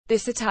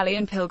This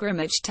Italian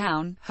pilgrimage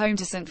town, home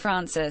to St.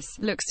 Francis,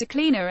 looks to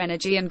cleaner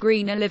energy and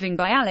greener living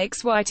by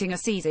Alex Whiting,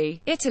 Assisi,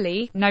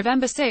 Italy,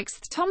 November 6.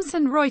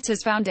 Thomson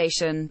Reuters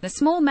Foundation. The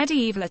small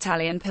medieval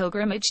Italian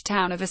pilgrimage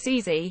town of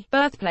Assisi,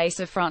 birthplace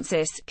of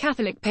Francis,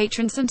 Catholic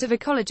patron saint of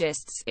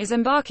ecologists, is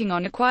embarking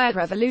on a quiet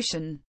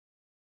revolution.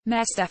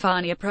 Mayor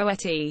Stefania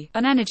Proietti,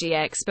 an energy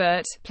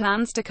expert,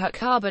 plans to cut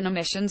carbon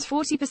emissions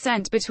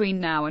 40% between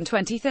now and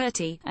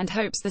 2030, and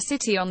hopes the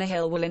city on the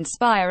hill will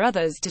inspire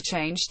others to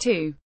change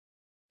too.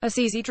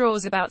 Assisi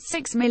draws about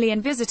 6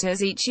 million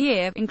visitors each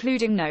year,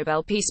 including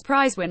Nobel Peace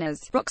Prize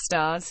winners, rock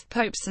stars,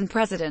 popes and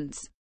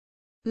presidents.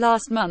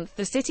 Last month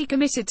the city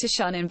committed to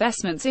shun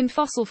investments in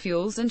fossil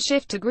fuels and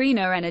shift to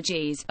greener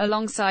energies,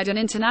 alongside an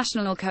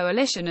international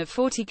coalition of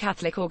 40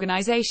 Catholic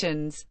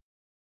organizations.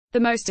 The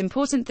most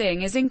important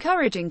thing is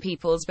encouraging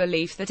people's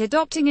belief that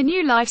adopting a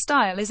new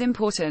lifestyle is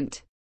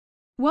important.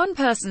 One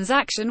person's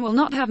action will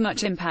not have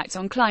much impact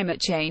on climate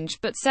change,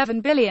 but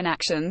 7 billion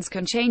actions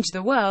can change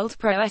the world,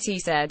 Proietti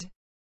said.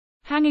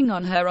 Hanging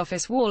on her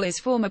office wall is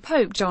former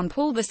Pope John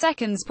Paul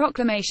II's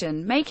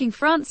proclamation, making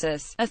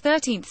Francis, a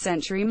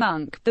 13th-century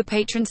monk, the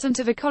patron saint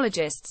of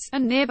ecologists,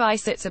 and nearby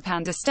sits a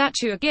panda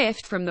statue, a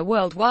gift from the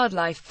World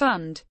Wildlife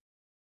Fund.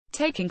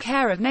 Taking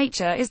care of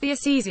nature is the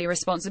Assisi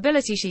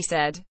responsibility, she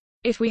said.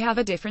 If we have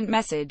a different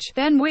message,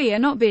 then we are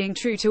not being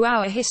true to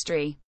our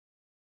history.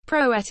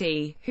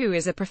 Proietti, who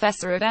is a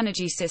professor of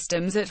energy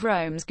systems at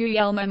Rome's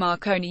Guglielmo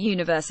Marconi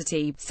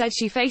University, said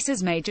she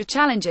faces major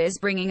challenges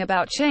bringing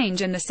about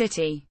change in the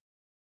city.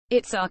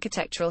 Its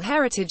architectural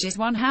heritage is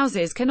one.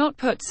 Houses cannot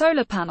put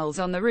solar panels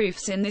on the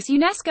roofs in this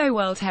UNESCO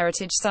World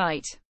Heritage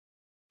Site.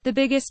 The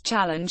biggest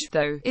challenge,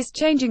 though, is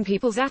changing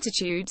people's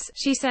attitudes,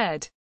 she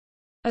said.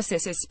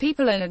 Assisi's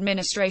people and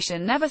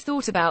administration never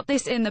thought about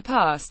this in the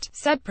past,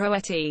 said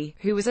Proietti,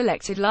 who was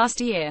elected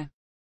last year.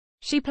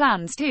 She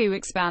plans to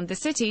expand the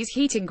city's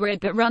heating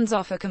grid that runs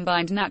off a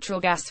combined natural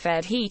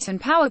gas-fed heat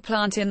and power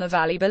plant in the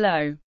valley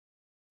below.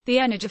 The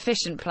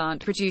energy-efficient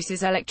plant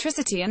produces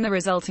electricity and the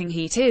resulting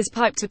heat is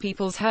piped to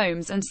people's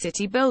homes and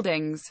city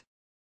buildings.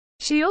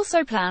 She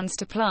also plans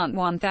to plant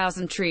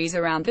 1,000 trees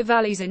around the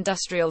valley's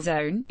industrial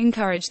zone,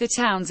 encourage the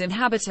town's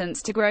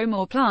inhabitants to grow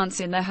more plants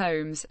in their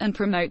homes, and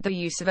promote the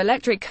use of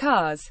electric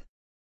cars.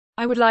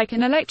 I would like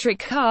an electric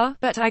car,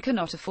 but I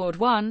cannot afford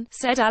one,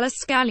 said Alice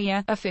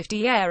Scalia, a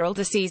 50-year-old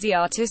Assisi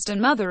artist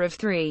and mother of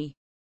 3.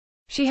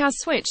 She has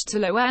switched to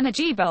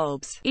low-energy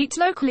bulbs, eats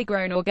locally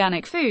grown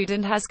organic food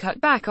and has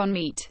cut back on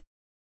meat.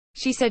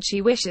 She said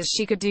she wishes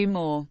she could do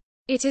more.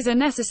 It is a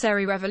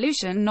necessary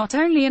revolution not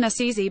only in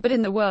Assisi but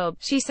in the world,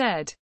 she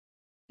said.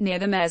 Near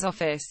the mayor's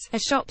office, a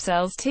shop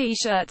sells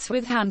T-shirts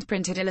with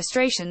hand-printed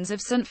illustrations of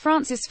St.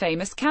 Francis'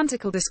 famous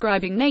canticle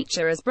describing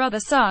nature as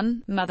Brother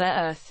Sun, Mother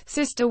Earth,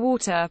 Sister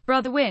Water,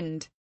 Brother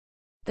Wind.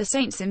 The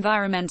saint's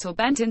environmental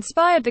bent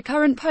inspired the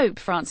current Pope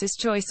Francis'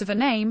 choice of a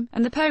name,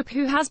 and the Pope,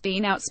 who has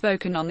been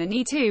outspoken on the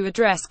need to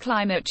address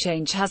climate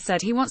change, has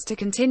said he wants to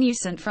continue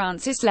St.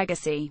 Francis'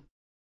 legacy.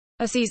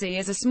 Assisi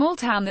is a small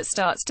town that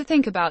starts to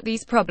think about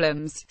these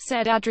problems,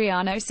 said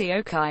Adriano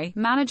Ciocchi,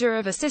 manager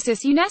of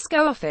Assisi's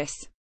UNESCO office.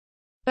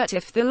 But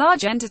if the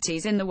large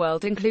entities in the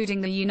world, including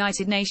the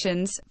United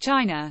Nations,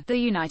 China, the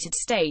United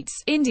States,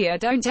 India,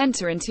 don't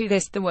enter into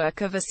this, the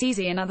work of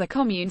Assisi and other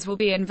communes will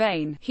be in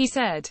vain, he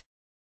said.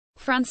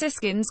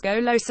 Franciscans go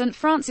low. St.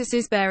 Francis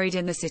is buried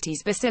in the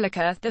city's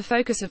basilica, the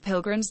focus of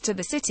pilgrims to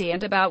the city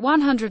and about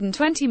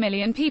 120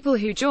 million people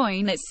who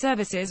join its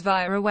services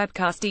via a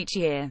webcast each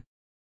year.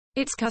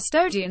 Its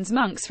custodians,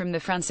 monks from the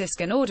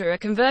Franciscan order, are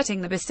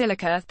converting the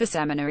basilica, the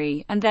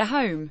seminary, and their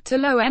home, to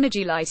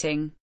low-energy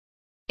lighting.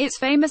 Its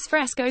famous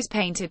frescoes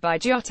painted by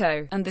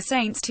Giotto, and the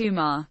saint's tomb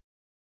are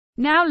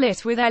now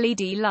lit with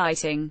LED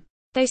lighting.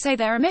 They say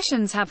their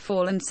emissions have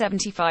fallen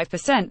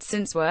 75%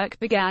 since work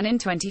began in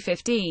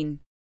 2015.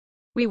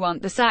 We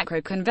want the Sacro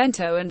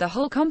Convento and the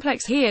whole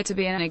complex here to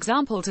be an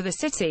example to the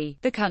city,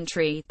 the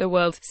country, the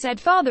world,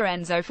 said Father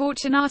Enzo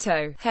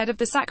Fortunato, head of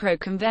the Sacro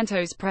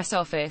Convento's press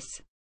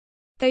office.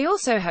 They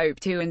also hope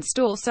to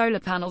install solar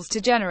panels to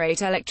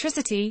generate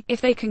electricity,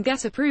 if they can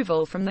get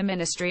approval from the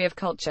Ministry of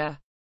Culture.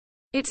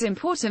 It's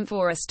important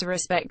for us to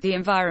respect the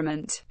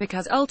environment,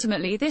 because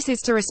ultimately this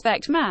is to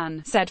respect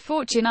man, said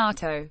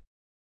Fortunato.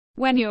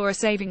 When you're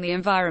saving the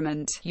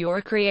environment,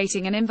 you're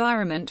creating an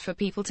environment for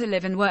people to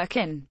live and work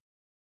in.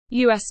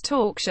 U.S.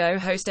 talk show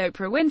host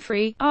Oprah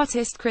Winfrey,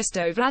 artist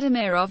Christo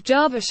Vladimirov,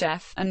 Java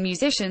chef, and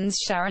musicians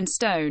Sharon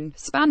Stone,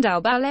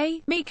 Spandau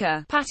Ballet,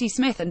 Mika, Patti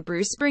Smith and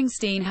Bruce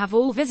Springsteen have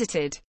all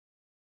visited.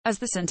 As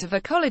the saint of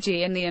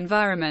ecology and the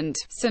environment,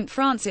 St.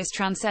 Francis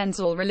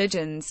transcends all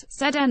religions,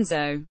 said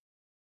Enzo.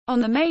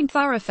 On the main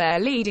thoroughfare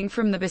leading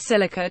from the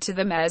basilica to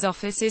the mayor's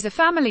office is a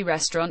family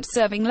restaurant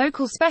serving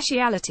local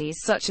specialities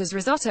such as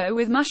risotto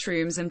with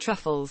mushrooms and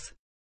truffles.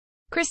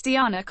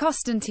 Cristiana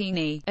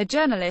Costantini, a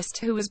journalist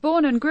who was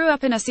born and grew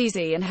up in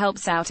Assisi and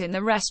helps out in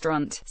the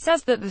restaurant,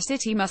 says that the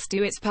city must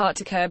do its part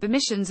to curb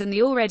emissions and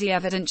the already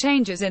evident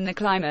changes in the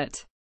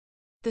climate.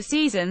 The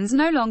seasons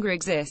no longer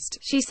exist,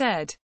 she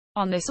said.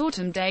 On this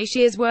autumn day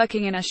she is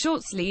working in a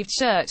short-sleeved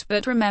shirt,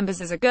 but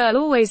remembers as a girl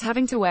always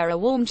having to wear a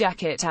warm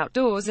jacket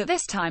outdoors at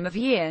this time of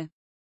year.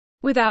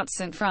 Without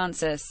St.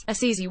 Francis,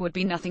 Assisi would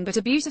be nothing but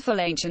a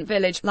beautiful ancient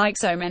village, like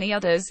so many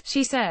others,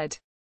 she said.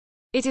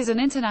 It is an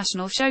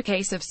international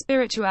showcase of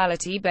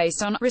spirituality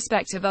based on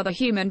respect of other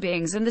human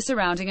beings and the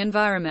surrounding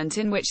environment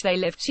in which they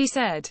live, she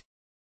said.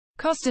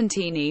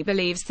 Costantini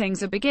believes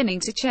things are beginning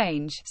to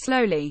change,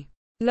 slowly.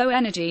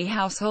 Low-energy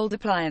household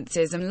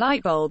appliances and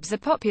light bulbs are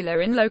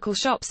popular in local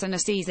shops, and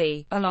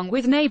Assisi, along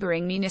with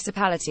neighboring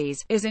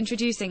municipalities, is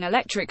introducing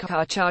electric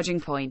car charging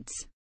points.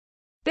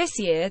 This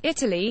year,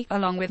 Italy,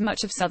 along with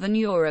much of southern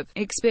Europe,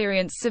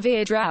 experienced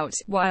severe drought,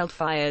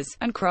 wildfires,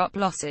 and crop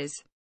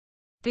losses.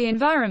 The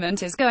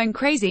environment is going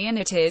crazy, and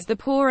it is the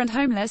poor and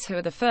homeless who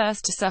are the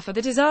first to suffer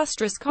the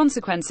disastrous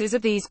consequences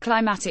of these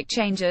climatic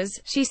changes,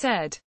 she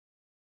said.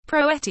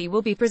 Proietti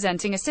will be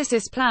presenting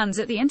Assisi's plans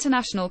at the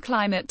international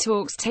climate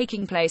talks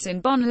taking place in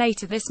Bonn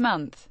later this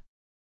month.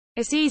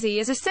 Assisi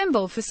is a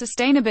symbol for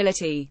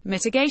sustainability,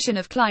 mitigation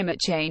of climate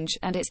change,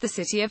 and it's the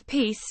city of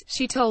peace,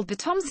 she told the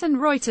Thomson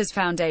Reuters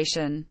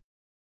Foundation.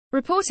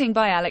 Reporting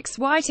by Alex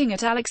Whiting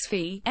at Alex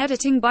Fee,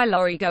 editing by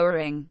Laurie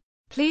Goering.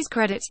 Please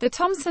credit the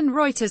Thomson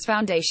Reuters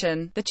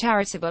Foundation, the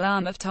charitable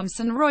arm of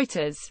Thomson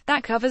Reuters,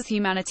 that covers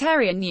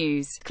humanitarian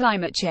news,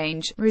 climate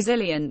change,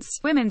 resilience,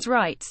 women's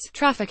rights,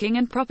 trafficking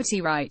and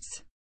property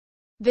rights.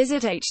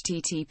 Visit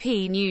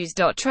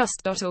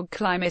http://news.trust.org.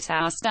 Climate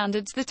Our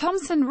Standards. The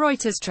Thomson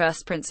Reuters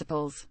Trust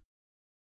Principles.